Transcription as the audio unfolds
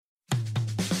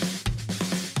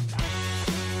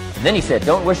And then he said,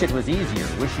 don't wish it was easier,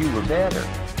 wish you were better.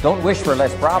 Don't wish for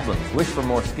less problems, wish for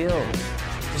more skills.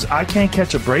 I can't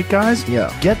catch a break, guys.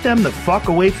 Yeah. Get them the fuck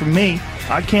away from me.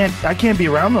 I can't be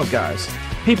around those guys.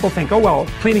 People think, oh, well,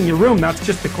 cleaning your room, that's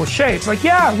just a cliche. It's like,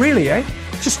 yeah, really, eh?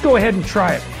 Just go ahead and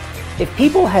try it. If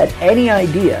people had any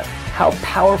idea how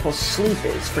powerful sleep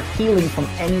is for healing from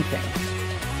anything,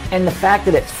 and the fact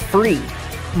that it's free.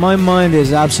 My mind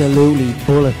is absolutely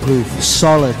bulletproof,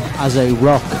 solid as a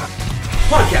rock.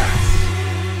 Podcast.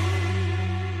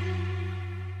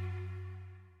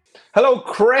 Hello,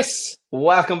 Chris.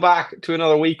 Welcome back to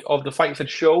another week of the Fighting Fit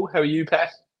Show. How are you, Pat?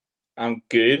 I'm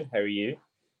good. How are you?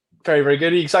 Very, very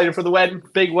good. Are you excited for the wedding?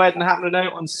 Big wedding happening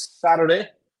out on Saturday.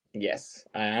 Yes,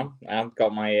 I am. I've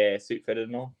got my suit fitted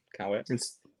and all. Can't wait.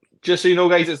 It's just so you know,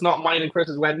 guys, it's not mine and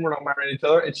Chris's wedding. We're not marrying each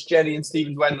other. It's Jenny and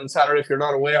Stephen's wedding on Saturday, if you're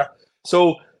not aware.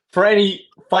 So for any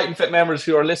Fighting Fit members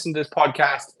who are listening to this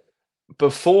podcast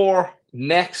before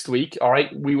next week, all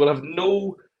right, we will have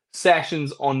no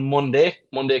sessions on Monday.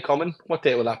 Monday coming. What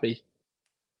date will that be?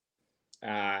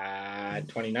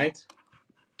 29th.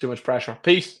 Too much pressure.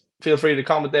 Pete, feel free to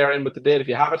comment there in with the date if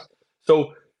you have it.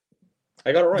 So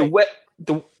I got it right.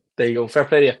 There you go. Fair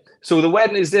play to you. So the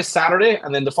wedding is this Saturday,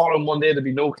 and then the following Monday there'll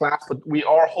be no class, but we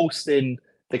are hosting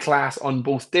the class on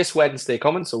both this Wednesday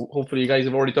coming. So hopefully you guys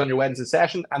have already done your Wednesday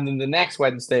session, and then the next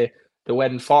Wednesday, the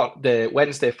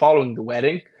Wednesday following the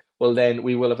wedding, well, then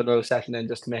we will have another session then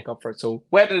just to make up for it. So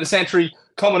wedding of the century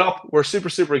coming up. We're super,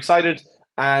 super excited,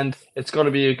 and it's going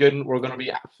to be a good one. We're going to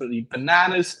be absolutely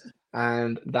bananas,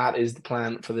 and that is the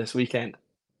plan for this weekend.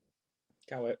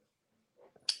 Can't wait.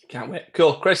 Can't wait.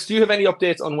 Cool. Chris, do you have any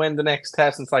updates on when the next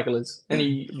testing cycle is?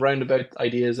 Any roundabout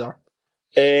ideas or?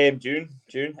 June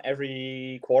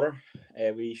every quarter.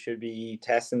 We should be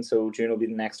testing, so June will be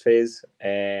the next phase.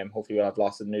 Hopefully we'll have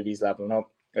lots of newbies leveling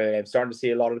up. I'm starting to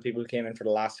see a lot of the people who came in for the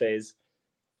last phase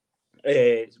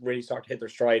really start to hit their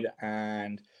stride,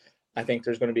 and I think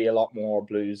there's going to be a lot more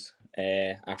blues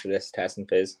after this testing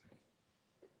phase.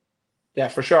 Yeah,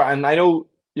 for sure. And I know,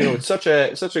 you know, it's such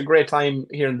a great time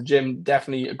here in the gym.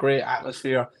 Definitely a great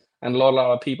atmosphere, and a lot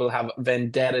of people have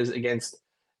vendettas against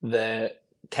the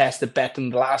test that bet them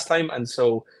the last time, and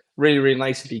so really, really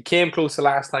nice if you came close to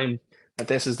last time that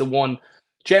this is the one.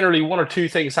 Generally, one or two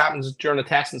things happens during a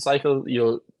testing cycle.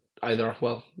 You'll either,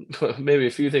 well, maybe a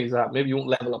few things happen. Maybe you won't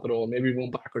level up at all. Maybe you're going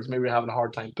backwards. Maybe you're having a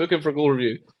hard time. Book in for goal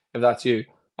review if that's you.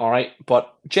 All right.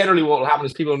 But generally what will happen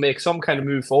is people will make some kind of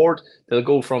move forward. They'll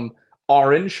go from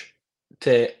orange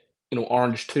to, you know,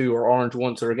 orange 2 or orange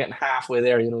 1. So they're getting halfway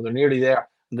there. You know, they're nearly there.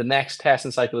 And the next testing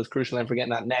cycle is crucial then for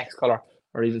getting that next color,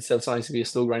 or even still science to be a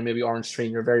slow grind, maybe orange 3,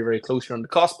 and you're very, very close. You're on the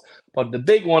cusp. But the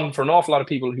big one for an awful lot of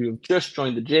people who have just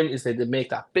joined the gym is they make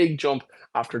that big jump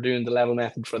after doing the level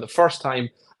method for the first time.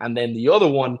 And then the other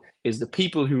one is the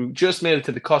people who just made it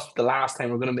to the cusp the last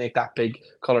time are going to make that big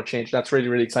color change. That's really,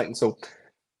 really exciting. So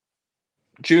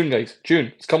June, guys,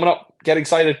 June, it's coming up. Get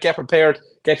excited, get prepared,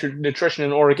 get your nutrition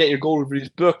in order, get your goal reviews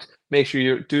booked. Make sure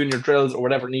you're doing your drills or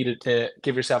whatever needed to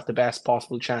give yourself the best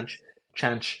possible chance.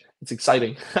 It's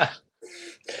exciting.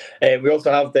 We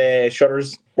also have the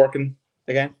shutters working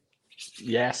again.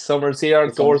 Yes, summer's here.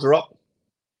 The doors are up.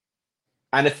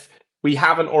 And if we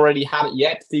haven't already had it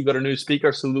yet, Steve got a new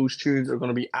speaker, so those tunes are going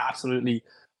to be absolutely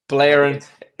blaring.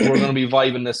 We're going to be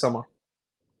vibing this summer.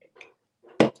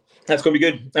 That's going to be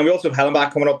good. And we also have Helen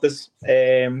back coming up this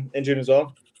in June as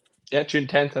well. Yeah, June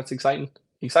 10th. That's exciting.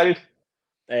 Excited?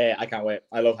 I can't wait.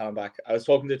 I love Helen back. I was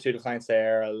talking to two of the clients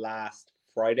there last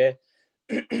Friday.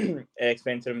 I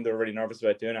explained to them they were really nervous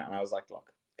about doing it, and I was like,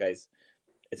 look, guys,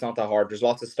 it's not that hard. There's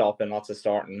lots of stopping, lots of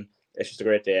starting. It's just a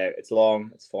great day out. It's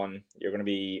long, it's fun. You're going to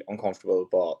be uncomfortable,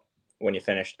 but when you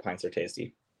finish, the pints are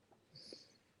tasty.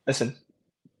 Listen,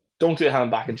 don't do Helen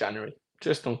back in January.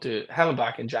 Just don't do it. Helen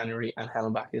back in January, and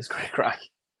Helen back is great crack.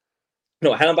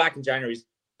 No, Helen back in January is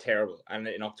terrible, and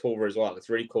in October as well. It's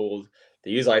really cold.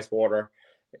 They use ice water,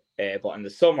 but in the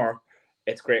summer,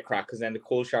 it's great crack because then the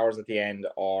cold showers at the end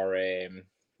are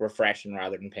refreshing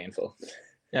rather than painful.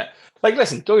 Yeah. Like,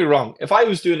 listen, don't get me wrong. If I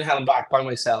was doing a Helen back by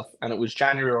myself and it was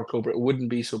January or October, it wouldn't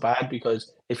be so bad,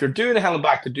 because if you're doing a Helen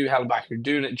back to do Helen back, you're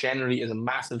doing it generally as a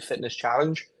massive fitness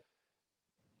challenge.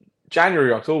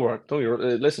 January, October,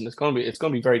 listen, it's going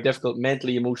to be very difficult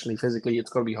mentally, emotionally, physically.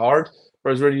 It's going to be hard.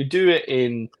 Whereas when you do it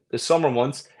in the summer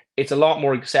months, it's a lot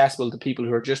more accessible to people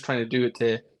who are just trying to do it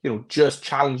to, you know, just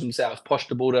challenge themselves, push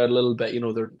the boat out a little bit. You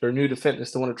know, they're new to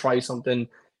fitness, they want to try something.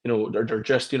 You know, they're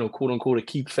just, you know, quote unquote, to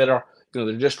keep fitter. You know,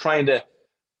 they're just trying to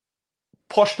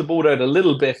push the boat out a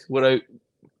little bit without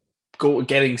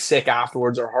getting sick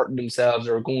afterwards or hurting themselves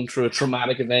or going through a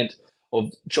traumatic event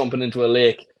of jumping into a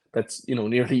lake that's, you know,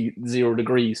 nearly 0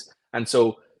 degrees. And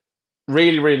so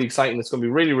really, really exciting. It's going to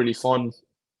be really, really fun.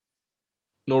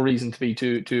 No reason to be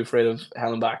too afraid of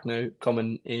hell and back now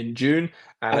coming in June.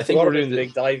 And I think we're doing the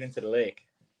big dive into the lake.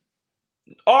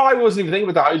 Oh, I wasn't even thinking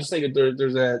about that. I was just thinking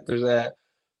there's a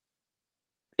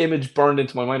image burned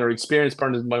into my mind, or experience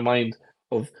burned into my mind,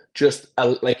 of just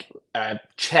a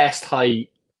chest high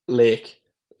lake.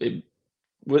 Is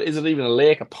it even a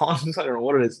lake? A pond? I don't know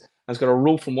what it is. And it's got a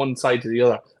rope from one side to the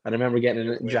other. And I remember getting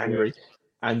it in January,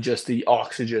 and just the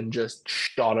oxygen just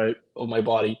shot out of my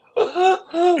body.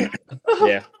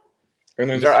 Yeah. And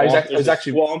then there's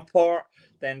actually swamp part.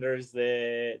 Then there's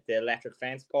the electric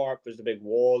fence part. There's the big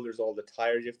wall. There's all the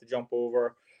tires you have to jump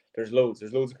over. There's loads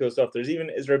of cool stuff.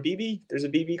 Is there a BB? There's a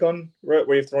BB gun where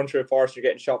you have to run through a forest. You're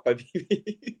getting shot by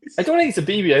BBs. I don't think it's a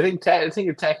BB. I think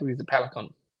it technically is a pellet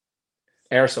gun.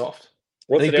 Airsoft.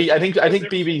 I think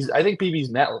BB's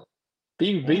metal.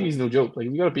 BB's no joke. Like,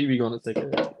 if you got a BB gun, it's like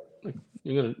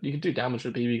you can do damage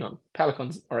with a BB gun. Pellet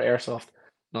guns or airsoft,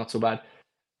 not so bad.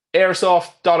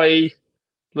 Airsoft.ie,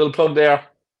 little plug there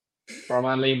for our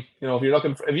man Liam. You know, if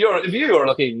you are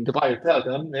looking to buy a pellet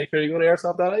gun, make sure you go to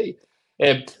airsoft.ie.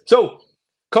 So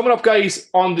coming up, guys,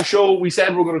 on the show, we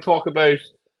said we're going to talk about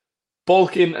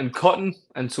bulking and cutting,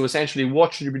 and so essentially,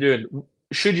 what should you be doing?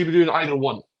 Should you be doing either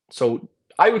one? So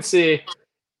I would say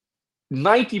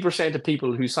 90% of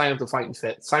people who sign up to Fighting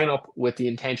Fit sign up with the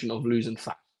intention of losing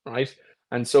fat, right?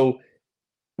 And so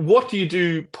what do you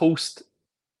do post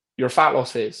your fat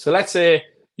loss phase? So let's say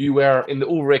you were in the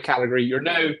overweight category. You're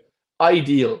now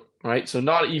ideal, right? So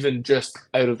not even just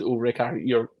out of the overweight category.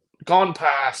 You're gone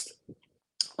past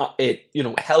it,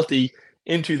 healthy,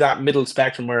 into that middle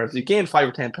spectrum where if you gain 5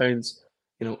 or 10 pounds,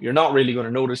 you're not really going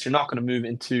to notice. You're not going to move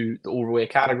into the overweight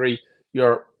category.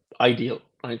 You're ideal,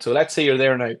 right? So let's say you're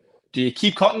there now. Do you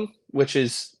keep cutting, which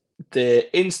is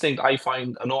the instinct I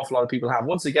find an awful lot of people have?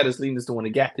 Once they get as lean as they want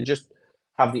to get, they just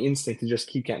have the instinct to just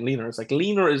keep getting leaner. It's like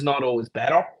leaner is not always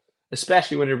better,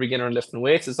 especially when you're a beginner and lifting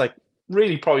weights. It's like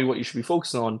really probably what you should be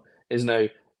focusing on is now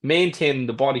maintain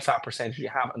the body fat percentage you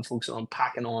have and focusing on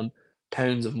packing on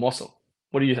pounds of muscle.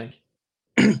 What do you think?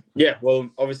 Yeah, well,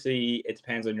 obviously it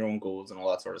depends on your own goals and all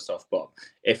that sort of stuff. But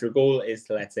if your goal is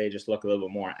to, let's say, just look a little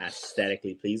bit more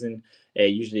aesthetically pleasing,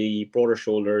 usually broader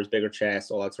shoulders, bigger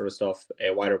chest, all that sort of stuff,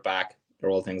 wider back, are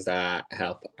all things that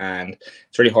help. And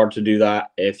it's really hard to do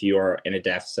that if you are in a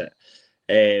deficit.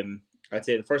 I'd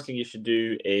say the first thing you should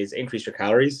do is increase your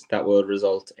calories. That will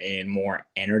result in more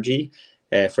energy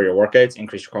for your workouts,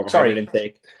 increase your carbohydrate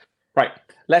intake. Right.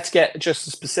 Let's get just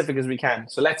as specific as we can.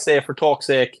 So let's say, for talk's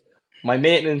sake, my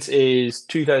maintenance is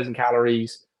 2,000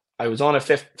 calories. I was on a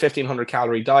 1,500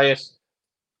 calorie diet.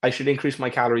 I should increase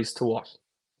my calories to what?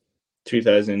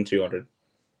 2,200.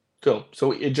 Cool.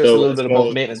 So it's just a little bit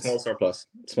above maintenance. Small surplus.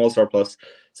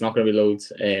 It's not going to be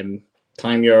loads.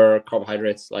 Time your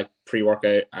carbohydrates like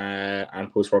pre-workout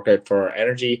and post-workout for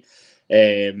energy,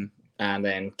 and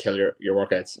then kill your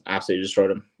workouts. Absolutely destroy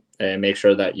them. Make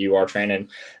sure that you are training,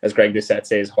 as Greg Doucette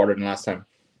says, harder than last time.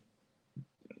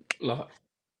 Love it.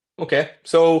 Okay,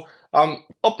 so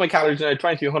up my calories now,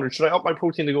 2,200. Should I up my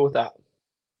protein to go with that?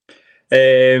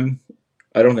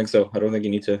 I don't think so. I don't think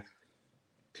you need to.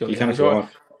 You can if you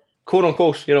want. Quote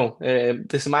unquote,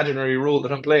 this imaginary role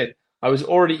that I'm playing. I was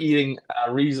already eating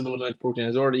a reasonable amount of protein. I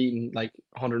was already eating like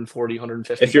 140,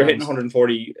 150. If you're hitting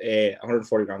 140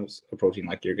 grams of protein,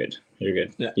 like you're good. You're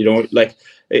good. Yeah. You don't like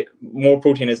it, more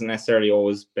protein isn't necessarily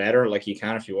always better. Like you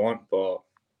can if you want, but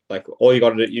like all you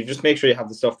got to do, you just make sure you have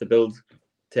the stuff to build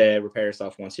to repair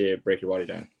yourself once you break your body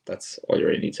down. That's all you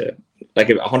really need to. Like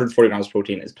 140 grams of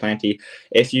protein is plenty.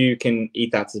 If you can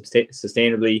eat that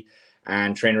sustainably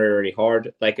and train really, really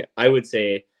hard, like I would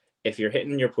say, if you're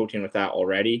hitting your protein with that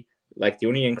already, like the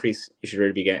only increase you should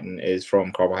really be getting is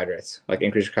from carbohydrates. Like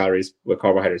increase your calories with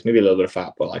carbohydrates, maybe a little bit of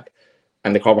fat, but like,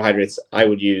 and the carbohydrates I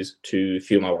would use to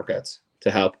fuel my workouts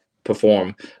to help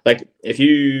perform. Like if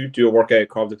you do a workout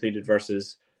carb depleted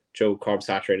versus carb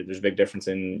saturated, there's a big difference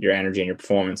in your energy and your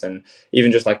performance, and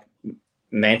even just like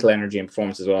mental energy and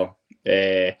performance as well.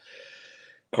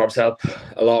 Carbs help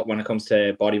a lot when it comes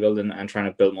to bodybuilding and trying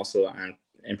to build muscle and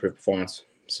improve performance.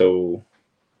 So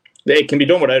it can be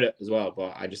done without it as well,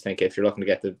 but I just think if you're looking to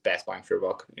get the best bang for your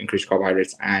buck, increase your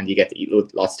carbohydrates and you get to eat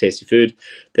lots of tasty food.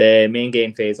 The main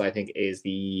gain phase, I think, is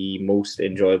the most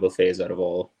enjoyable phase out of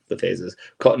all the phases.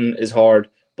 Cutting is hard.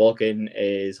 Bulking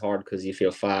is hard because you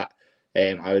feel fat.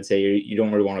 I would say you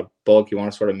don't really want to bulk. You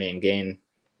want to sort of main gain.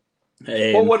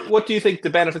 Well, what do you think the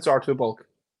benefits are to a bulk?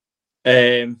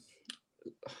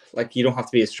 Like you don't have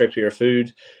to be as strict with your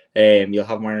food. You'll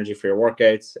have more energy for your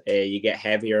workouts. You get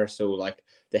heavier, so like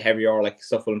the heavier like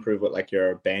stuff will improve with like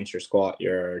your bench, your squat,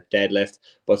 your deadlift,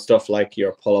 but stuff like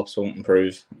your pull-ups won't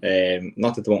improve.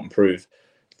 Not that they won't improve,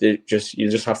 you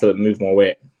just have to move more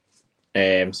weight.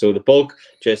 So the bulk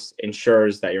just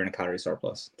ensures that you're in a calorie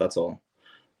surplus. That's all.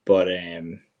 But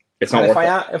it's not.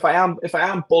 If I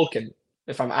am bulking,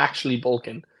 if I'm actually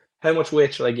bulking, how much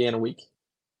weight should I gain a week?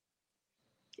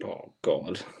 Oh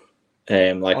God.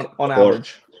 Like on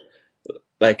average,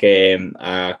 like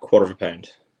a quarter of a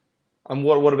pound. And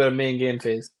what about a main gain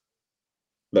phase?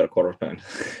 About a quarter of a pound.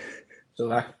 So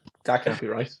that can't be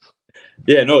right.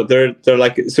 Yeah, no, they're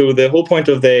like, so the whole point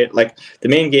of the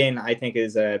main gain, I think,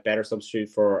 is a better substitute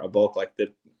for a bulk. Like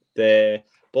the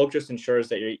bulk just ensures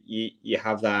that you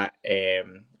have that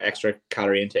extra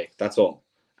calorie intake. That's all.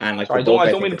 And like, sorry, I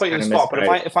don't mean to put you in the spot,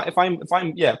 but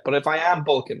if I am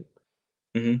bulking.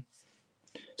 Mm-hmm.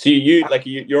 So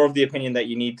you're of the opinion that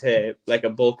you need to, like, a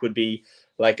bulk would be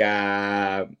like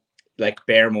a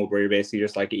bear mode, where you're basically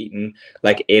just like eating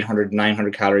like 800,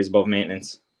 900 calories above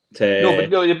maintenance.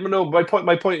 No,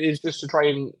 my point is just to try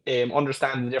and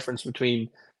understand the difference between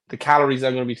the calories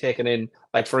I'm going to be taking in.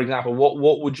 Like, for example,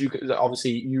 what would you,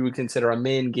 obviously you would consider a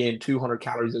main gain 200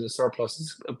 calories as a surplus,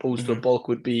 as opposed to a bulk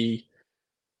would be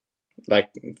like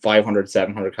 500,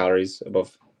 700 calories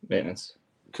above maintenance.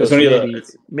 Because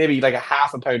maybe like a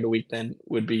half a pound a week then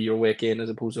would be your weight gain, as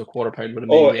opposed to a quarter pound with a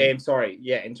main gain. Sorry,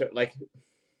 yeah, I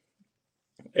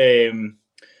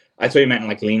thought you meant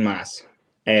like lean mass.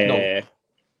 No.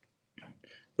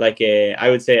 I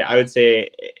would say,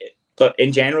 but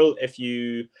in general, if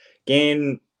you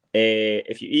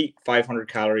eat 500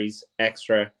 calories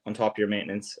extra on top of your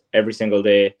maintenance every single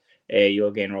day,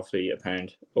 you'll gain roughly a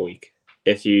pound a week.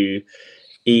 If you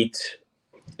eat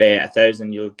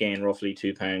 1,000, you'll gain roughly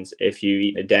 2 pounds. If you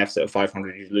eat a deficit of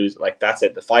 500, you lose. Like, that's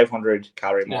it. The 500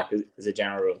 calorie mark is a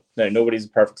general rule. Now, nobody's a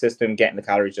perfect system. Getting the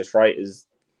calories just right is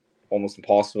almost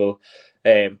impossible.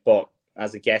 But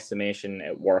as a guesstimation,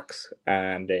 it works.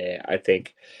 And I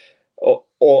think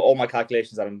all my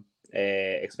calculations that I'm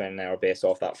explaining now are based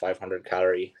off that 500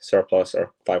 calorie surplus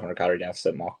or 500 calorie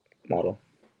deficit model.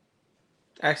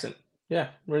 Excellent. Yeah,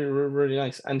 really, really, really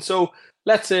nice. And so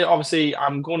let's say, obviously,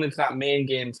 I'm going into that main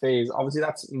gain phase. Obviously,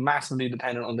 that's massively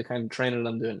dependent on the kind of training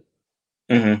I'm doing.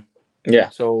 Mm-hmm. Yeah.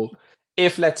 So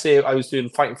if, let's say, I was doing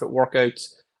fighting fit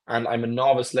workouts and I'm a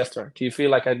novice lifter, do you feel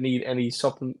like I'd need any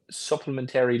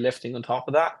supplementary lifting on top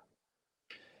of that?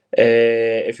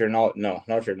 If you're not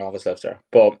if you're a novice lifter.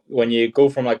 But when you go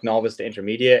from like novice to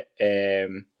intermediate,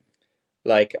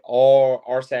 like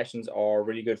our sessions are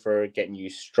really good for getting you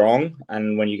strong,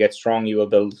 and when you get strong, you will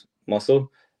build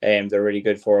muscle. They're really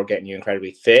good for getting you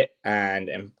incredibly fit and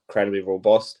incredibly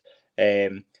robust.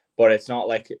 But it's not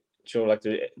like, like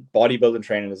the bodybuilding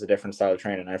training is a different style of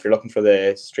training. And if you're looking for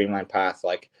the streamlined path,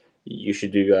 like, you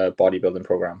should do a bodybuilding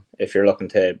program if you're looking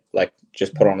to like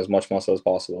just put on as much muscle as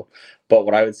possible. But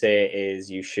what I would say is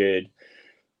you should.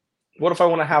 What if I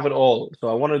want to have it all? So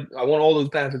I want all those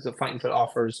benefits that Fighting Fit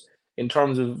offers in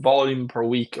terms of volume per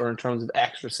week, or in terms of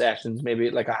extra sessions.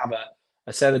 Maybe like I have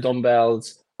a set of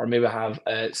dumbbells, or maybe I have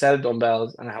a set of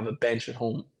dumbbells and I have a bench at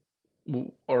home.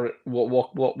 Or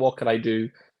what could I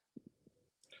do?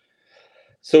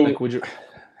 So like, would you?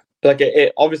 Like,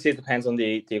 it obviously depends on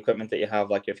the equipment that you have.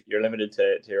 Like, if you're limited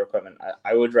to your equipment,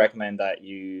 I would recommend that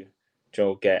you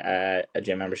get a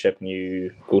gym membership and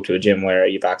you go to a gym where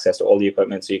you've access to all the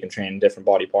equipment, so you can train different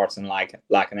body parts and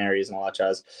lacking areas and all that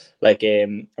jazz. Like,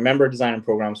 I remember designing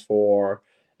programs for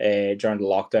during the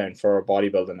lockdown for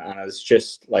bodybuilding, and it's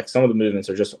just like some of the movements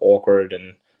are just awkward,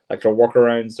 and like their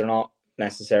workarounds, they're not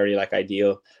necessarily like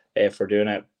ideal for doing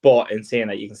it. But in saying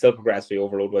that, you can still progressively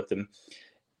overload with them.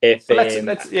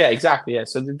 Let's yeah, exactly. Yeah.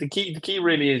 So the key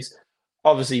really is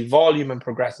obviously volume and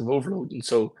progressive overload. And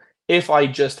so if I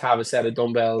just have a set of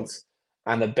dumbbells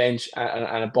and a bench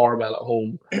and a barbell at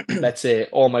home, let's say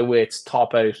all my weights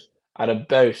top out at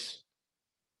about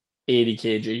 80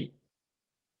 kg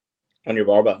on your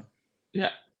barbell.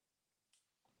 Yeah.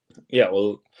 Yeah.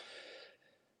 Well,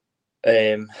 I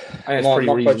think it's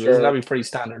pretty reasonable. Sure. That'd be pretty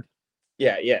standard.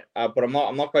 Yeah, but I'm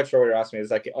not quite sure what you're asking me. Is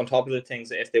like, on top of the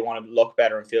things, if they want to look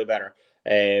better and feel better,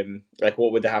 like,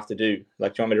 what would they have to do?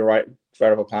 Like, do you want me to write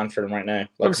up a plan for them right now?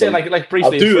 Like, I'm saying like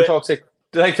briefly,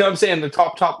 like I'm saying the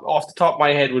top off the top of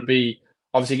my head would be,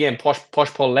 obviously, again, push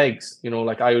pull legs.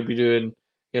 Like I would be doing,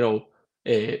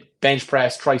 bench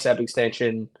press, tricep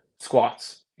extension,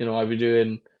 squats. I'd be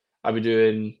doing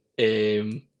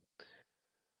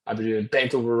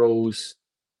bent over rows.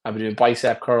 I'd be doing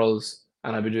bicep curls.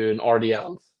 And I'd be doing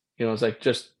RDLs. It's like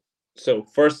just. So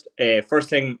first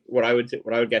thing, what I would get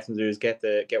them to do is get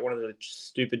one of the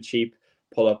stupid cheap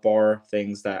pull-up bar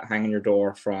things that hang in your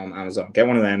door from Amazon. Get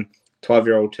one of them,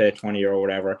 €12 to €20,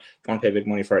 whatever. If you want to pay big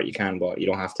money for it, you can, but you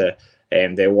don't have to.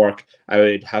 They work. I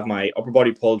would have my upper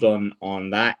body pull done on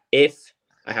that if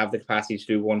I have the capacity to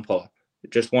do one pull-up.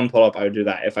 Just one pull-up, I would do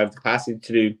that. If I have the capacity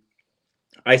to do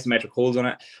isometric holds on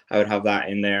it, I would have that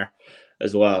in there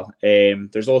as well.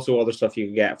 There's also other stuff you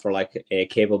can get for like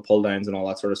cable pull downs and all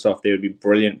that sort of stuff. They would be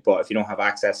brilliant, but if you don't have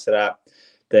access to that,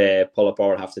 the pull-up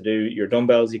bar will have to do. Your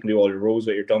dumbbells, you can do all your rows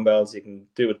with your dumbbells. You can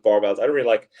do with barbells. I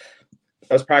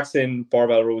was practicing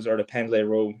barbell rows or the pendlay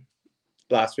row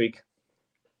last week.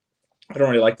 I don't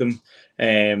really like them,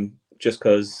 just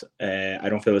because I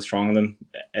don't feel as strong in them.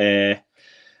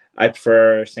 I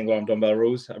prefer single arm dumbbell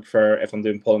rows. I prefer, if I'm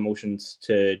doing pulling motions,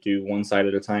 to do one side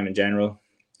at a time in general.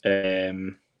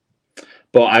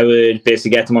 But I would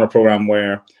basically get them on a program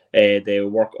where they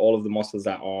work all of the muscles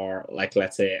that are, like,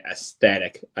 let's say,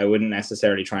 aesthetic. I wouldn't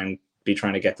necessarily trying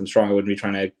to get them strong. I wouldn't be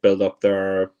trying to build up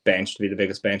their bench to be the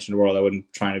biggest bench in the world. I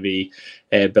wouldn't trying to be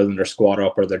building their squat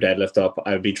up or their deadlift up.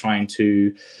 I would be trying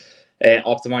to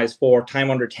optimize for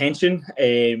time under tension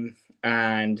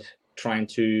and trying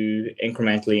to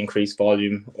incrementally increase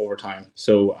volume over time.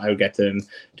 So I would get them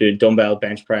doing dumbbell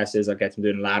bench presses. I'd get them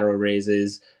doing lateral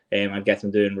raises. I'd get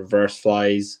them doing reverse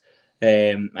flies.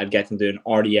 I'd get them doing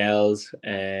RDLs.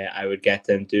 I would get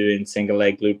them doing single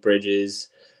leg glute bridges.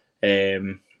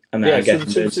 And then I'd get them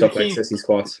doing stuff like sissy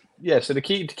squats. Yeah, so the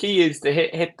key is to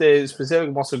hit the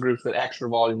specific muscle groups with extra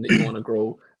volume that you want to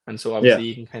grow. And so obviously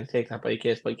you can kind of take that by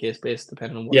case basis,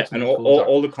 depending on what. Yeah, and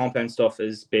all the compound stuff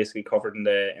is basically covered in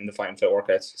the Fight and Fit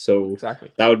workouts. So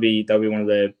exactly, that would be one of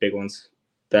the big ones.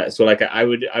 Like I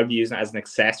would be using it as an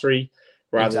accessory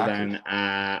rather than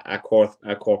a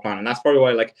core plan. And that's probably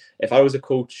why, like, if I was a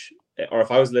coach or if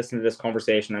I was listening to this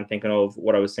conversation and thinking of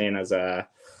what I was saying as a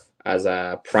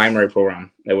primary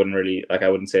program, I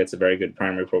wouldn't say it's a very good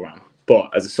primary program.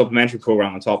 But as a supplementary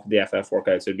program on top of the FF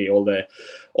workouts, it'd be all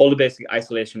the basic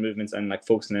isolation movements and like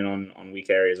focusing in on weak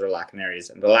areas or lacking areas.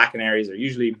 And the lacking areas are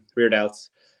usually rear delts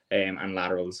and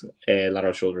lateral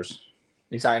shoulders.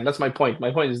 Exactly. And that's my point.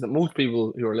 My point is that most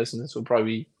people who are listening to this will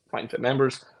probably be Fight and Fit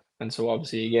members. And so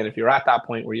obviously, again, if you're at that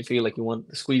point where you feel like you want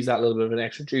to squeeze that little bit of an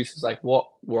extra juice, it's like, what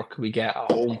work can we get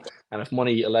at home? And if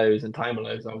money allows and time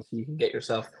allows, obviously you can get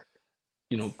yourself,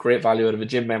 great value out of a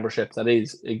gym membership. That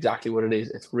is exactly what it is.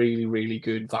 It's really, really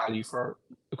good value for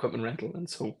equipment rental. And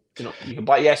so, you can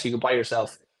buy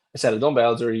yourself a set of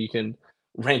dumbbells, or you can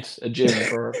rent a gym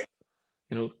for,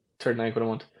 £39 a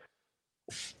month.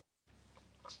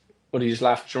 What do you just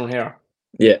laugh at your own hair?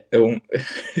 Yeah, it won't.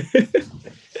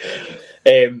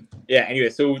 Anyway,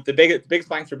 so the biggest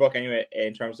bang for buck anyway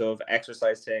in terms of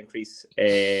exercise to increase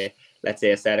let's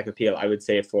say aesthetic appeal, I would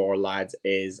say for lads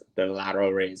is the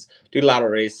lateral raise. Do the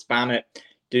lateral raise, spam it,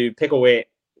 pick a weight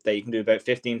that you can do about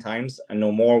 15 times and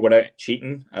no more without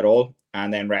cheating at all,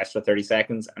 and then rest for 30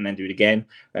 seconds and then do it again,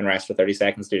 then rest for 30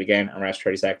 seconds, do it again, and rest for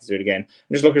 30 seconds, do it again.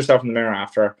 And just look yourself in the mirror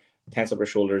after, tense up your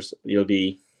shoulders, you'll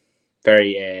be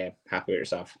very happy with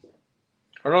yourself.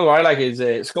 Another one I like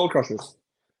is skull crushers.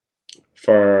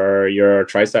 For your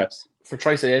triceps. For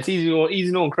triceps, it's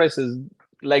easy knowing Chris's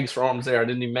legs for arms there. I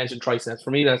didn't even mention triceps. For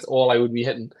me, that's all I would be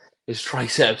hitting is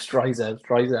triceps.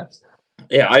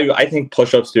 Yeah, I think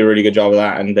push-ups do a really good job of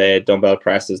that, and the dumbbell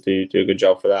presses do a good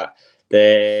job for that.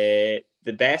 The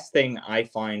best thing I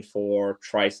find for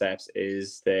triceps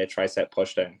is the tricep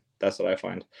push down. That's what I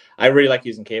find. I really like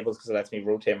using cables because it lets me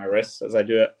rotate my wrists as I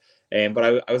do it.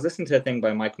 But I was listening to a thing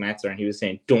by Mike Metzer, and he was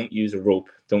saying, don't use a rope.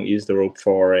 Don't use the rope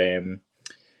for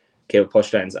cable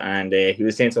pushdowns. And he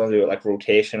was saying something to do with like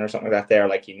rotation or something like that there.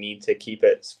 Like you need to keep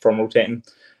it from rotating.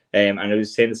 And he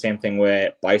was saying the same thing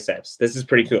with biceps. This is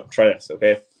pretty cool. Try this,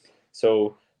 okay?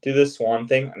 So do the swan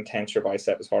thing and tense your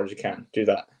bicep as hard as you can. Do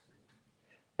that.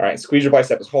 All right, squeeze your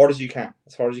bicep as hard as you can.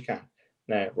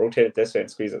 Now rotate it this way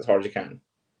and squeeze it as hard as you can.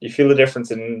 You feel the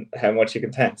difference in how much you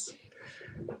can tense.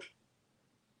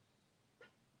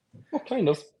 Oh, kind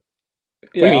of.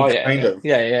 Kind of.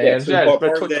 Yeah.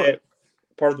 So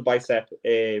part of the bicep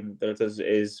that it does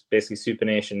is basically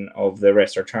supination of the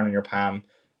wrist, or turning your palm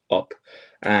up.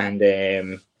 And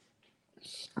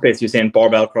basically saying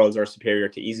barbell curls are superior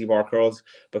to easy bar curls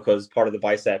because part of the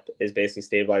bicep is basically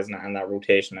stabilizing that and that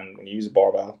rotation. And when you use a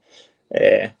barbell,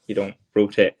 you don't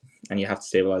rotate and you have to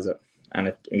stabilize it, and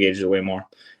it engages it way more.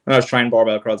 When I was trying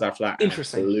barbell curls after that,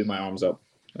 interesting, I blew my arms up.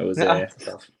 It was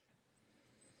tough.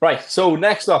 Right, so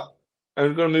next up,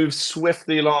 I'm going to move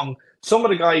swiftly along. Some of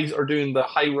the guys are doing the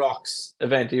High Rocks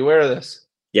event. Are you aware of this?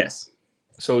 Yes.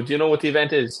 So do you know what the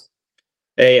event is?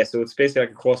 Yeah, so it's basically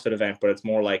like a CrossFit event, but it's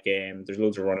more like there's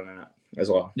loads of running in it as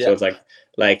well. Yeah. So it's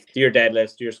like do your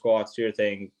deadlifts, do your squats, do your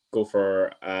thing, go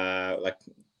for like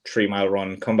 3 mile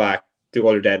run, come back, do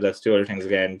all your deadlifts, do all your things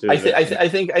again. I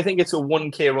think it's a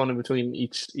 1K run in between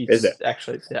each Is it?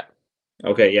 exercise. Yeah.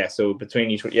 Okay, yeah. So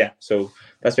between each, yeah. So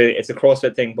that's really, it's a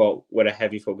CrossFit thing, but with a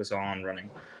heavy focus on running.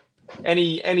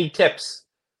 Any tips?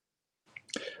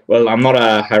 Well, I'm not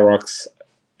a Hyrox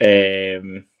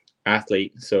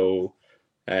athlete, so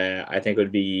I think it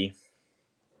would be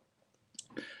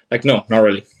like no, not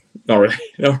really.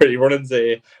 Running's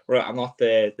I'm not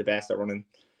the best at running.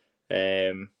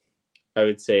 I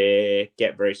would say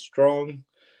get very strong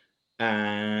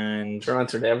and Your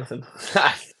answer to everything.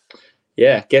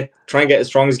 yeah, try and get as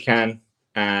strong as you can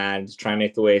and try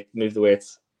and move the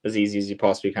weights as easy as you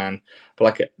possibly can. But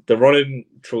like the running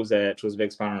throws a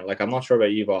big spanner. Like I'm not sure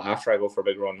about you, but after I go for a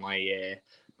big run, my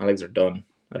legs are done.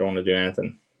 I don't want to do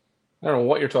anything. I don't know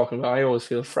what you're talking about. I always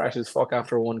feel fresh as fuck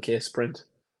after a 1K sprint.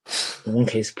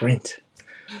 1K sprint.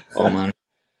 Oh man.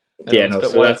 Yeah, no.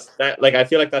 So that. Like I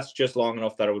feel like that's just long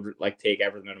enough that it would like take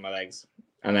everything out of my legs,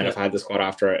 and then if I had the squat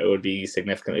after, it would be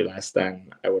significantly less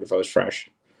than I would if I was fresh.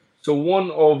 So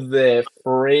one of the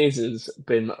phrases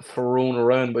been thrown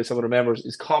around by some of the members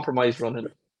is compromise running.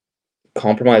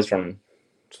 Compromise running.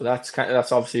 So that's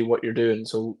obviously what you're doing.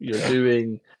 So you're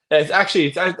doing. It's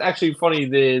actually funny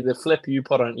the flip you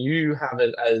put on. You have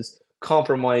it as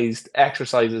compromised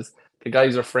exercises. The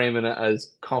guys are framing it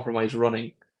as compromised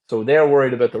running. So they're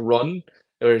worried about the run,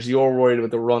 whereas you're worried about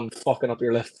the run fucking up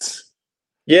your lifts.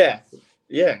 Yeah,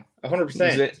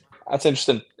 100%. That's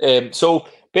interesting. So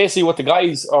basically, what the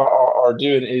guys are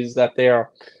doing is that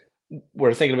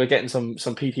we're thinking about getting some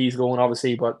PTs going,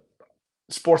 obviously, but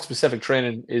sport specific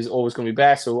training is always going to be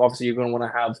best. So obviously, you're going to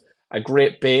want to have a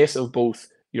great base of both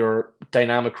your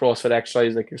dynamic CrossFit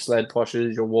exercise, like your sled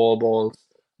pushes, your wall balls.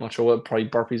 I'm not sure what, probably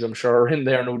burpees, I'm sure, are in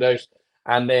there, no doubt.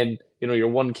 And then your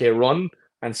 1K run.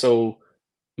 And so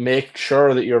make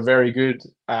sure that you're very good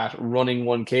at running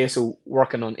 1K. So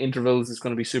working on intervals is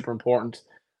going to be super important.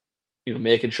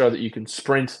 Making sure that you can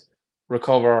sprint,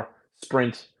 recover,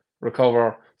 sprint,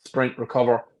 recover, sprint,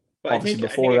 recover. But I think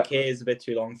a K is a bit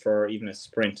too long for even a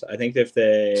sprint. I think if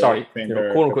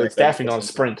quote unquote, it's definitely not a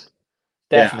sprint.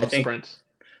 Definitely not a sprint.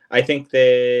 I think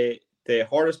the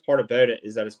hardest part about it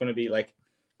is that it's going to be like,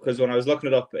 because when I was looking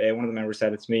it up, one of the members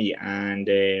said it to me, and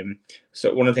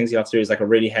so one of the things you have to do is like a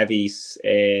really heavy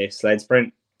sled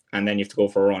sprint, and then you have to go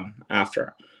for a run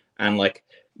after, and like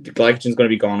the glycogen's going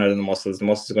to be gone out of the muscles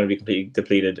are going to be completely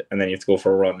depleted, and then you have to go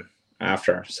for a run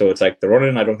after. So it's like the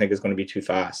running, I don't think is going to be too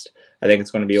fast. I think it's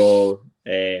going to be all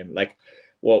like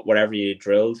whatever you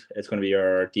drilled, it's going to be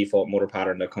your default motor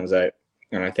pattern that comes out,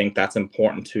 and I think that's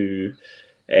important to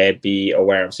be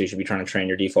aware of. So you should be trying to train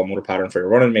your default motor pattern for your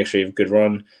running. Make sure you have a good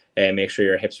run. Make sure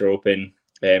your hips are open.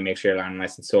 Make sure you're landing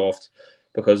nice and soft.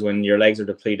 Because when your legs are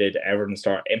depleted,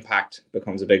 impact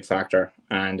becomes a big factor.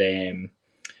 And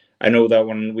I know that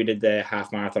when we did the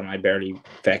half marathon, I barely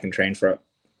fucking trained for it.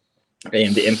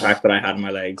 The impact that I had on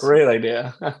my legs. Great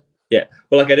idea. Yeah.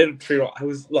 Well, like I did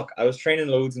I was training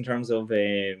loads in terms of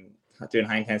doing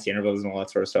high intensity intervals and all that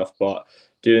sort of stuff, but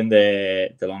doing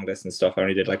the long distance stuff, I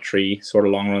only did like 3 sort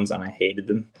of long runs, and I hated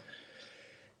them.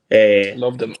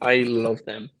 Loved them. I love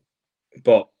them.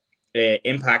 But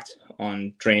impact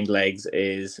on drained legs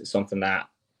is something that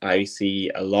I see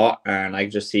a lot, and I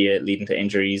just see it leading to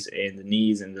injuries in the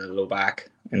knees and the low back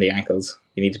and the ankles.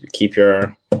 You need to keep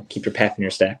your pep in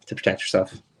your step to protect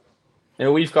yourself.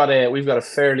 We've got a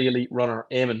fairly elite runner,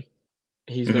 Eamon.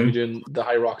 He's going to be doing the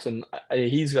Hyrox, and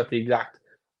he's got the exact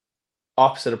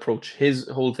opposite approach. His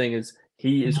whole thing is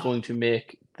he is going to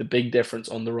make the big difference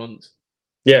on the runs.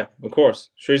 Yeah, of course.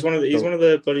 Sure, he's one of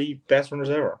the bloody best runners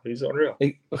ever. He's unreal.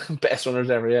 Best runners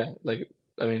ever, yeah. Like,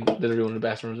 I mean, literally one of the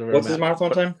best runners ever. What's his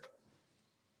marathon time?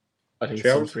 I think it's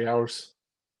sub 3 hours.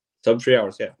 Sub 3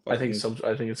 hours, yeah. I think it's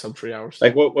sub 3 hours.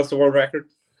 Like, what's the world record?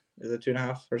 Is it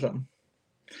 2.5 or something?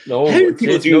 No, how do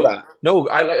people do that? No,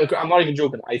 I'm not even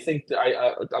joking. I think that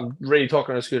I'm really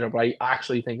talking on a scooter, but I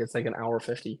actually think it's like an hour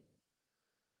 50.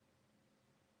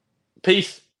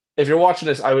 Pete, if you're watching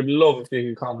this, I would love if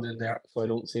you could comment in there so I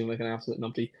don't seem like an absolute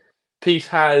numpty. Pete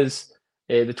has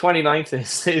the 29th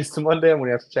is the Monday. I'm going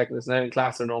to have to check this now.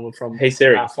 Class are normal from Hey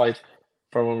Siri. half 5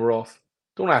 from when we're off.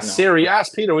 Don't ask Siri,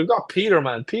 ask Peter. We've got Peter,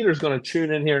 man. Peter's going to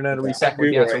tune in here now to reset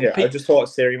with the answer. Right, I just thought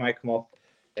Siri might come up.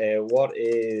 What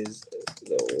is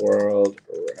the world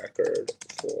record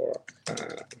for a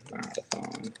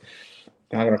marathon?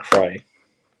 I'm not going to cry.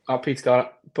 Oh, Pete's got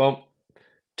it. Boom.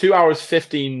 2 hours,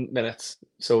 15 minutes.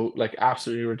 So, like,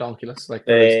 absolutely ridiculous. Like,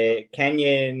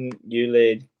 Kenyan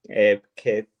Ulid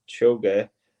Kipchoge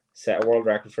set a world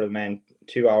record for the men,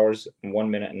 2 hours,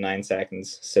 1 minute and 9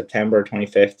 seconds, September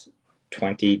 25th,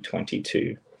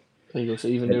 2022. There you go. So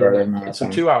even The newer. Berlin So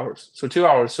Marathon. 2 hours. So 2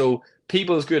 hours. So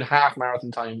people's good half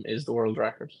marathon time is the world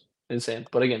record. Insane.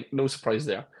 But again, no surprise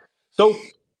there. So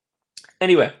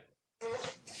anyway,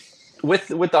 with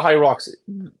the high rocks,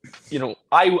 you know,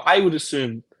 I would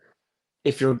assume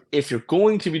if you're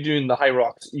going to be doing the high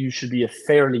rocks, you should be a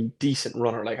fairly decent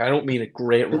runner. Like I don't mean a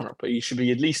great runner, but you should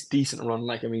be at least decent runner.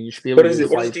 Like I mean, you should be able What to is do it?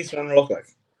 the What does a five. decent runner look like?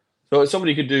 So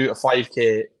somebody could do a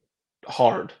 5K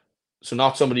hard. So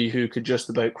not somebody who could just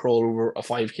about crawl over a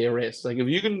 5K race. Like if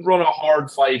you can run a hard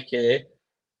 5K,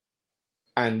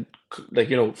 and like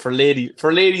you know, for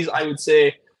ladies, I would say,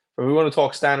 if we want to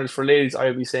talk standards for ladies, I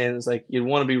would be saying it's like you'd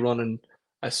want to be running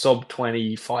a sub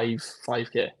 25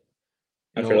 5K.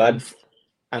 And for lad?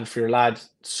 And for your lad,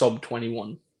 sub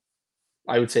 21.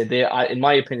 I would say in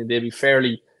my opinion, they'd be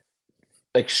fairly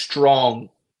like strong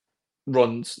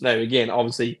runs. Now again,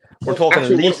 obviously we're talking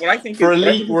Actually, elite. what I think For is-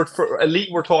 elite,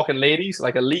 we're talking ladies.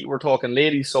 Like elite, we're talking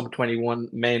ladies sub 21,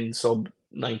 men sub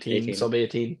 19, 18. sub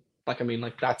 18. Like I mean,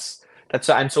 like that's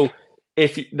and so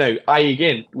if you, now I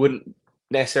again wouldn't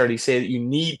necessarily say that you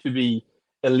need to be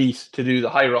elite to do the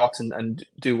high rocks and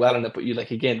do well in it, but you like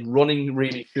again running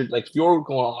really should, like if you're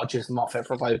going, oh just not fit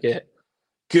for 5K,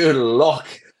 good luck.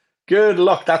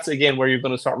 That's again where you're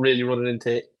going to start really running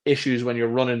into issues when you're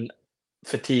running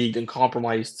fatigued and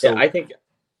compromised. So Yeah, I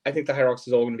think the high rocks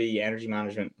is all going to be energy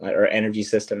management or energy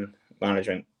system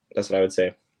management. That's what I would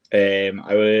say.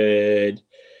 I would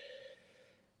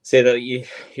say that you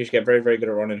should get very, very good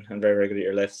at running and very, very good at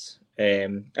your lifts.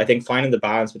 I think finding the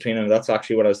balance between them, that's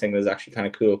actually what I was thinking is actually kind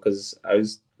of cool, because I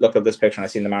was looking at this picture and I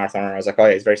seen the marathoner and I was like, oh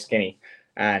yeah, he's very skinny.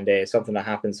 And something that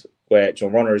happens with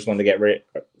runners when they get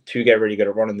really good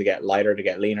at running, they get lighter, they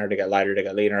get leaner, they get lighter, they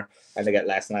get leaner, and they get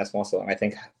less and less muscle. And I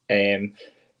think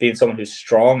being someone who's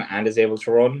strong and is able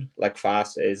to run like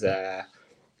fast is an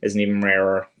even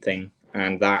rarer thing,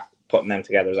 and that putting them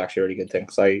together is actually a really good thing.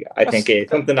 So I think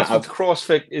it's something that's that what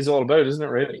CrossFit is all about, isn't it?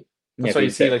 Really. That's why you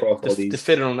see like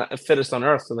the fittest on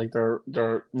earth, so like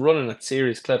they're running at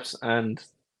serious clips and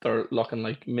they're looking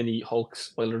like mini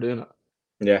Hulks while they're doing it.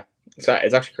 Yeah, it's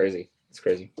actually crazy. It's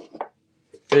crazy.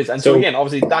 It is, and so again,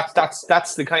 obviously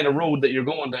that's the kind of road that you're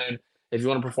going down if you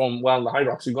want to perform well in the high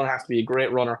rocks. You're going to have to be a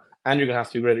great runner, and you're going to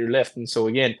have to be great at your lift. And so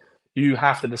again, you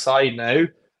have to decide now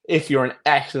if you're an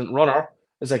excellent runner.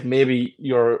 It's like maybe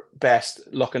you're best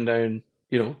looking down,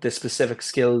 you know, the specific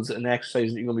skills and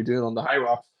exercises that you're going to be doing on the high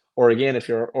rocks. Or again, if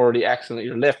you're already excellent at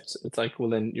your lifts, it's like, well,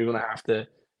 then you're going to have to,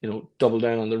 you know, double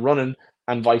down on the running,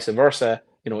 and vice versa.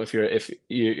 You know, if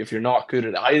you're not good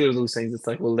at either of those things, it's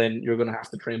like, well, then you're going to have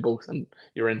to train both, and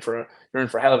you're in for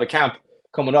a hell of a camp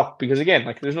coming up. Because again,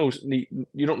 like there's no need,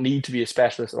 you don't need to be a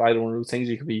specialist at either one of those things.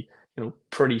 You can be, you know,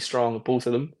 pretty strong at both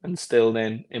of them and still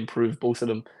then improve both of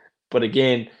them. But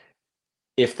again,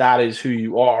 if that is who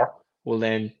you are, well,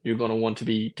 then you're going to want to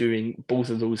be doing both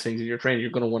of those things in your training.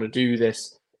 You're going to want to do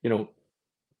this, you know,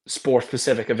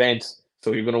 sport-specific event.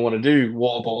 So you're going to want to do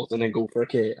wall balls and then go for a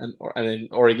K,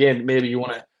 or again, maybe you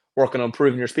want to work on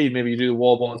improving your speed. Maybe you do the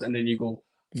wall balls and then you go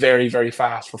very, very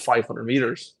fast for 500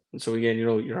 meters. And so again, you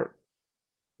know, you're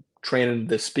training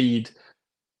the speed,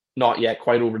 not yet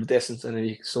quite over the distance, and then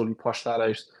you can slowly push that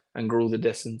out and grow the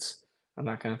distance and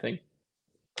that kind of thing.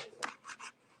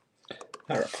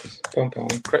 All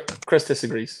right. Chris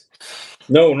disagrees.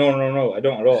 No, I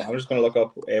don't at all. I'm just going to look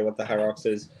up what the high rocks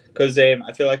is, because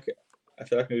I feel like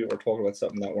maybe we're talking about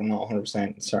something that we're not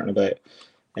 100% certain about.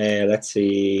 Let's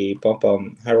see.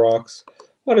 High rocks.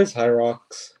 What is high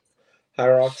rocks? High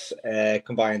rocks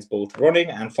combines both running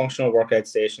and functional workout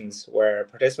stations, where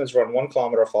participants run 1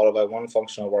 kilometer followed by 1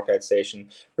 functional workout station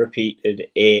repeated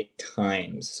 8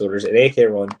 times. So there's an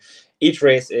 8K run. Each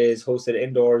race is hosted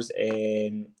indoors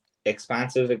in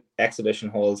expansive exhibition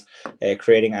halls,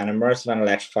 creating an immersive and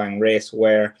electrifying race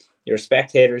where your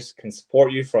spectators can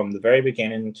support you from the very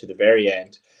beginning to the very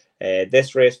end.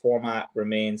 This race format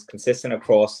remains consistent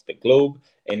across the globe,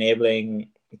 enabling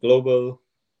global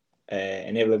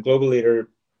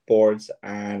leaderboards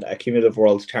and a cumulative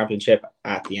world championship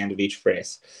at the end of each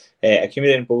race,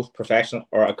 accommodating both professional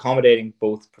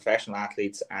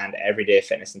athletes and everyday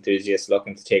fitness enthusiasts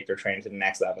looking to take their training to the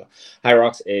next level. High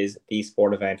Rocks is the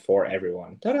sport event for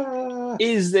everyone. Ta-da!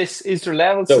 Is there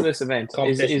levels to this event?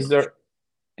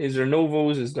 Is there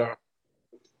novos? Is there?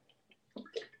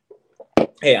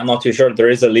 Hey, I'm not too sure. There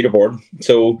is a leaderboard.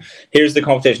 So here's the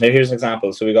competition. Now, here's an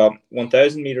example. So we got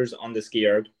 1,000 meters on the ski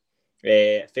erg,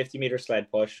 50 meter sled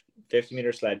push,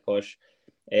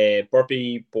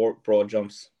 burpee broad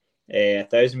jumps,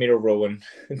 1,000 meter rowing,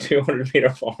 200 meter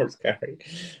forward carry,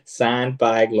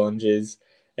 sandbag lunges,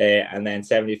 and then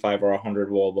 75 or 100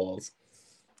 wall balls.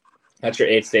 That's your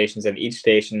 8 stations, and each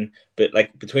station, but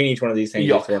like between each one of these things,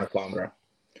 you have to run a kilometer.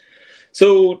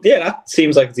 So yeah, that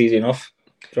seems like it's easy enough.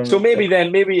 So maybe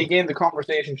again the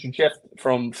conversation should shift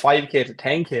from 5K to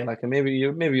 10K. Like maybe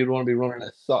you'd want to be running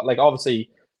like obviously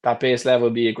that base level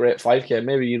would be a great 5K.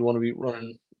 Maybe you'd want to be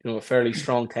running a fairly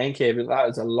strong 10K, but that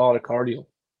is a lot of cardio.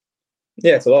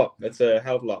 Yeah, it's a lot. It's a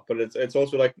hell of a lot, but it's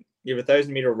also like you have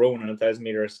 1,000-meter rowing and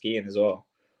 1,000-meter skiing as well.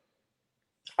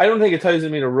 I don't think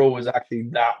 1,000-meter row is actually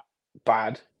that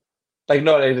bad. Like,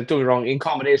 no, don't get me wrong, in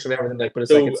combination with everything, like, but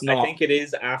it's it's not. I think it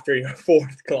is after your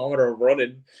 4th kilometer of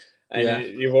running,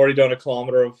 and you've already done a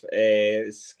kilometer of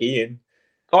skiing.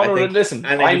 Oh no! Listen,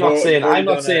 I'm not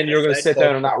saying you're going to sit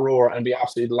down on that row and be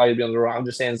absolutely delighted to be on the row. I'm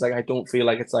just saying it's like I don't feel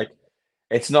like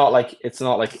it's not like a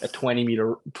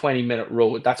 20-minute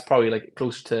row. That's probably like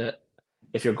closer to,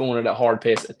 if you're going at a hard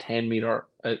pace, a 10-meter.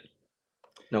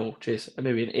 No, Chase,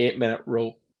 maybe an 8-minute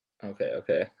row.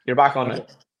 Okay. You're back on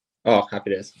it. Oh, happy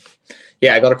days.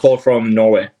 Yeah, I got a call from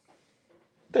Norway.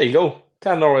 There you go.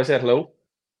 Tell Norway I said hello.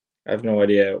 I have no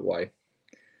idea why.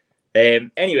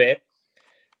 Anyway,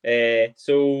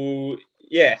 so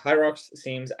yeah, Hyrox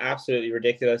seems absolutely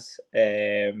ridiculous.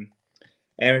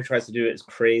 Everyone tries to do it is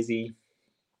crazy.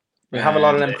 We have a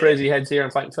lot of them crazy heads here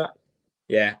in Fighting Fit.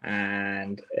 Yeah,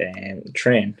 and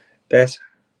train best.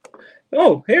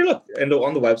 Oh, here look, and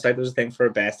on the website there's a thing for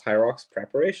best Hyrox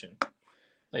preparation.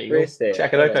 There you go.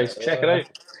 Check it out, guys. Check it out.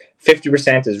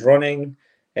 50% is running.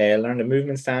 Learn the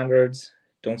movement standards.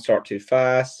 Don't start too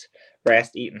fast.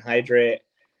 Rest, eat, and hydrate.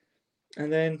 And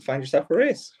then find yourself a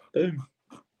race. Boom.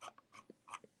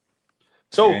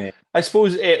 So I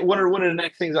suppose one of the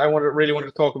next things I really wanted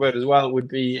to talk about as well would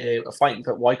be a Fighting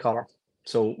Fit white collar.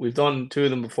 So we've done 2 of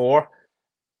them before.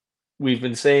 We've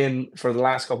been saying for the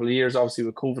last couple of years, obviously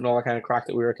with COVID and all that kind of crack,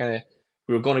 that we were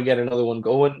going to get another one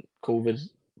going. COVID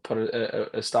put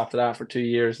a stop to that for 2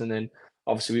 years, and then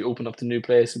obviously we opened up the new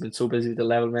place. We've been so busy with the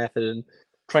level method and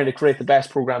trying to create the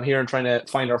best program here and trying to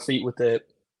find our feet with the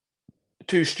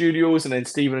 2 studios, and then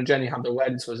Stephen and Jenny have their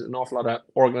wedding, so there's an awful lot of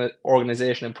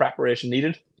organization and preparation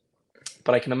needed.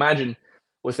 But I can imagine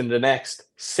within the next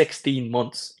 16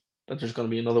 months that there's going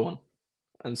to be another one.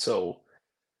 And so,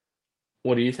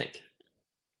 what do you think?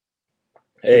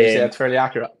 Would you say that's fairly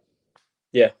accurate?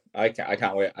 Yeah, I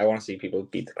can't wait. I want to see people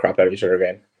beat the crap out of each other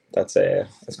again. That's going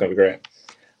to be great.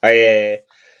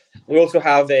 We also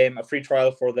have a free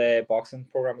trial for the boxing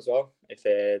program as well. If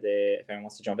anyone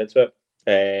wants to jump into it,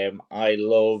 I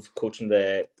love coaching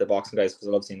the boxing guys because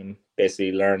I love seeing them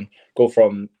basically go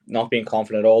from not being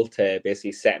confident at all to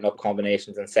basically setting up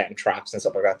combinations and setting traps and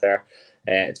stuff like that. There,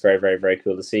 it's very, very, very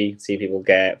cool to see people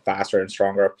get faster and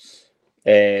stronger.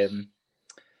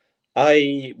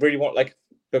 I really want, like,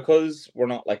 because we're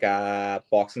not like a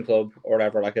boxing club or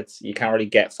whatever, like you can't really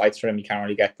get fights for them. You can't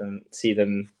really see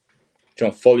them,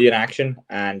 fully in action.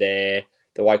 And the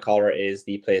white collar is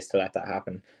the place to let that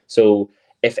happen. So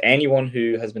if anyone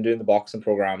who has been doing the boxing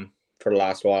program for the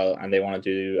last while and they want to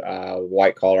do a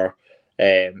white collar,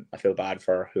 I feel bad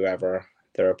for whoever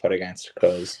they're put against,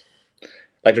 because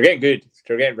like they're getting good.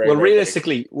 They're getting very, very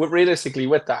realistically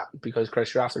with that, because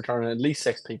Chris, you're after turning at least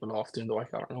 6 people off doing the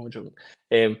white collar.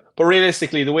 No, but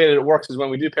realistically, the way that it works is when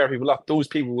we do pair people up, those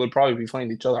people will probably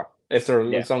find each other as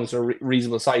long as they're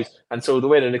reasonable size. And so the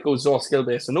way that it goes is all skill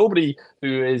based. So nobody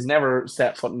who has never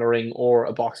set foot in the ring or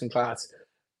a boxing class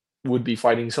would be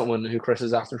fighting someone who Chris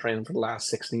is after training for the last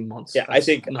 16 months. Yeah, I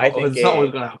think it's not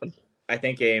what's going to happen. I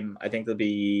think they'll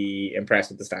be impressed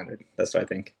with the standard. That's what I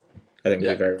think. I think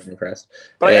they'll be very, very impressed.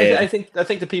 But I think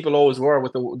the people always were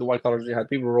with the white collars we had.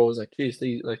 People were always like, geez,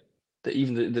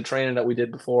 even the training that we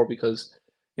did before, because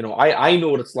I know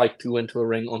what it's like to go into a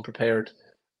ring unprepared,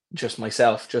 just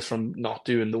myself, just from not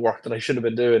doing the work that I should have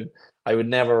been doing. I would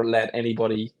never let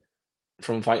anybody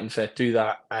from Fighting Fit do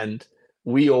that, and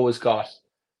we always got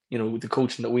the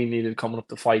coaching that we needed coming up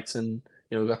to fights, and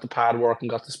got the pad work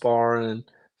and got the sparring, and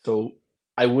so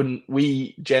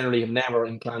we generally have never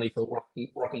in planning for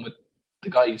working with the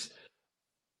guys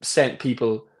sent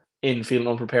people in feeling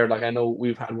unprepared. Like, I know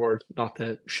we've had word, not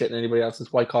to shit in anybody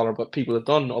else's white collar, but people have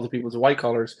done other people's white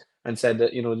collars and said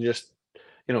that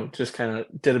just kind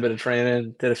of did a bit of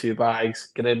training, did a few bags,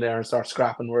 get in there and start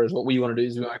scrapping. Whereas what we want to do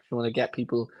is we actually want to get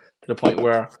people to the point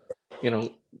where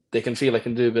they can feel they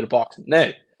can do a bit of boxing. Now,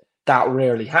 that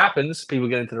rarely happens. People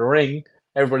get into the ring,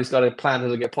 everybody's got a plan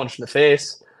to get punched in the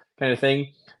face kind of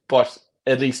thing. But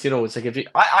at least, it's like, if you,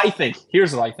 I think,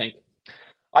 here's what I think.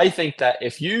 I think that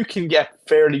if you can get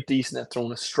fairly decent at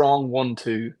throwing a strong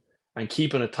 1-2 and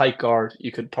keeping a tight guard,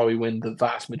 you could probably win the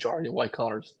vast majority of white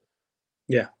collars.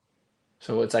 Yeah.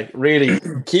 So it's like, really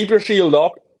keep your shield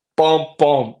up, bump,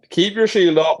 bump. Keep your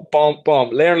shield up, bump,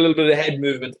 bump. Learn a little bit of head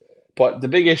movement. But the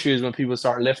big issue is when people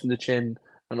start lifting the chin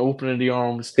and opening the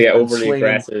arms, They get and overly swinging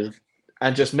aggressive.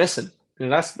 and just missing.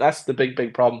 That's the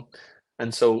big problem.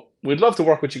 And so we'd love to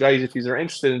work with you guys if you are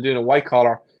interested in doing a white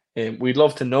collar. We'd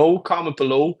love to know. Comment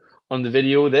below on the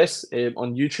video this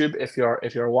on YouTube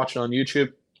if you're watching on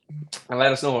YouTube, and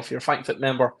let us know if you're a Fighting Fit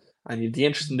member and you'd be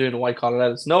interested in doing a white collar.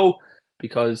 Let us know,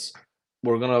 because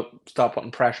we're gonna stop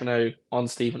putting pressure now on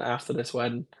Stephen after this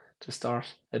wedding to start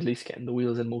at least getting the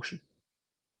wheels in motion.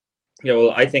 Yeah,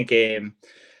 well, I think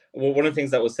one of the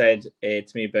things that was said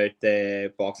to me about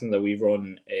the boxing that we've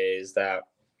run is that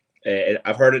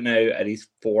I've heard it now at least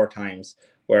 4 times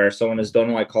where someone has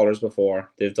done white collars before,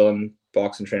 they've done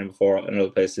boxing training before in other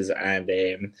places, and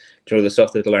the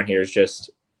stuff that they learn here is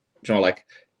just like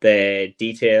the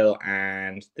detail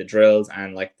and the drills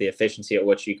and like the efficiency at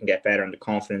which you can get better and the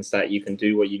confidence that you can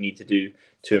do what you need to do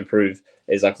to improve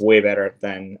is like way better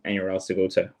than anywhere else to go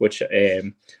to, which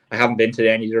I haven't been to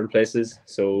any other places,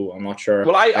 so I'm not sure.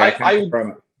 Well,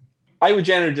 I would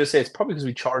generally just say it's probably because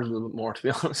we charge a little bit more, to be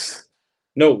honest.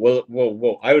 No,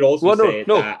 well, I would also say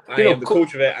that I am the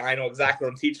coach of it, and I know exactly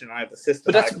what I'm teaching, and I have the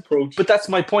systematic approach. But that's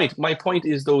my point. My point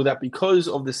is, though, that because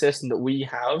of the system that we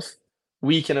have,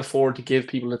 we can afford to give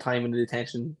people the time and the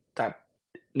attention that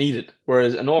needed.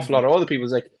 Whereas an awful lot of other people,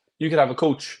 is like, you could have a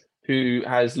coach who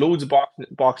has loads of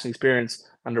boxing experience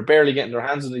and they're barely getting their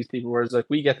hands on these people. Whereas like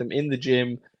we get them in the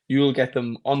gym, you'll get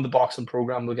them on the boxing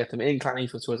program, we'll get them in Clan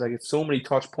Efa. So it's like it's so many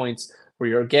touch points where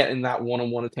you're getting that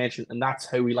one-on-one attention, and that's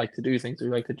how we like to do things. We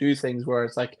like to do things where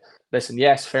it's like, listen,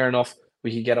 yes, fair enough,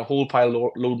 we could get a whole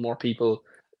pile load more people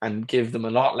and give them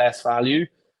a lot less value.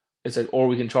 It's like, or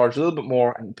we can charge a little bit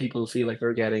more and people feel like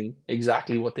they're getting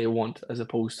exactly what they want, as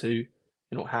opposed to,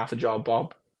 half a job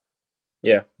Bob.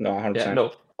 Yeah, no, 100%. Yeah,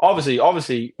 no,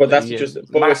 obviously, but that's just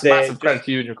massive credit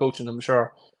to you and your coaching. I'm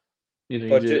sure you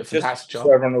do a fantastic job.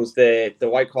 So everyone knows, the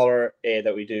white collar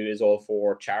that we do is all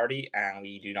for charity, and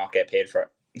we do not get paid for it.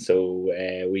 So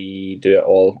we do it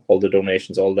all the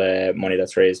donations, all the money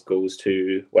that's raised goes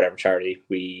to whatever charity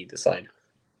we decide.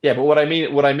 Yeah, but what I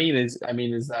mean is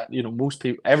that most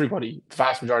people, everybody, the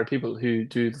vast majority of people who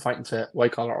do the Fighting Fit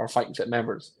white collar are Fighting Fit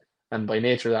members, and by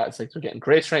nature of that, it's like they're getting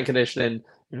great strength conditioning.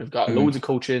 They've got loads of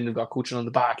coaching. They've got coaching on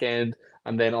the back end,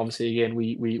 and then obviously again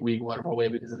we go out of our way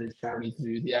because it is charity to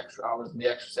do the extra hours and the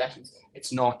extra sessions.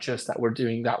 It's not just that we're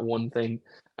doing that one thing,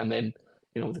 and then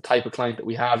the type of client that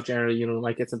we have generally,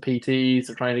 might get some PTs.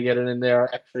 They're trying to get it in there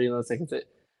extra. It's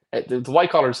like the white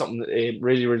collar is something that it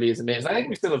really, really is amazing. I think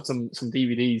we still have some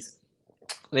DVDs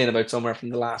laying about somewhere from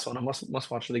the last one. I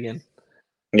must watch it again.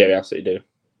 Yeah, we absolutely do.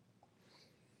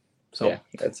 So yeah,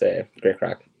 that's a great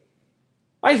crack.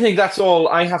 I think that's all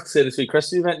I have to say this week.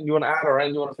 Chris, do you want to add or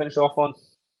anything you want to finish off on?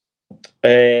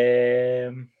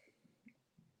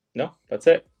 No, that's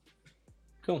it.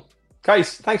 Cool.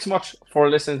 Guys, thanks so much for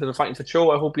listening to the Fighting Fit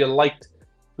Show. I hope you liked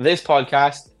this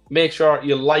podcast. Make sure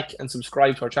you like and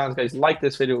subscribe to our channel, guys. Like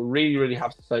this video, it really, really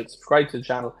helps us out. Subscribe to the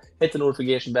channel, hit the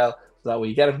notification bell, so that way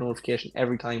you get a notification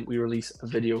every time we release a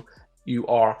video. You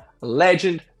are a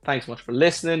legend. Thanks so much for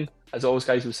listening. As always,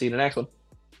 guys, we'll see you in the next one.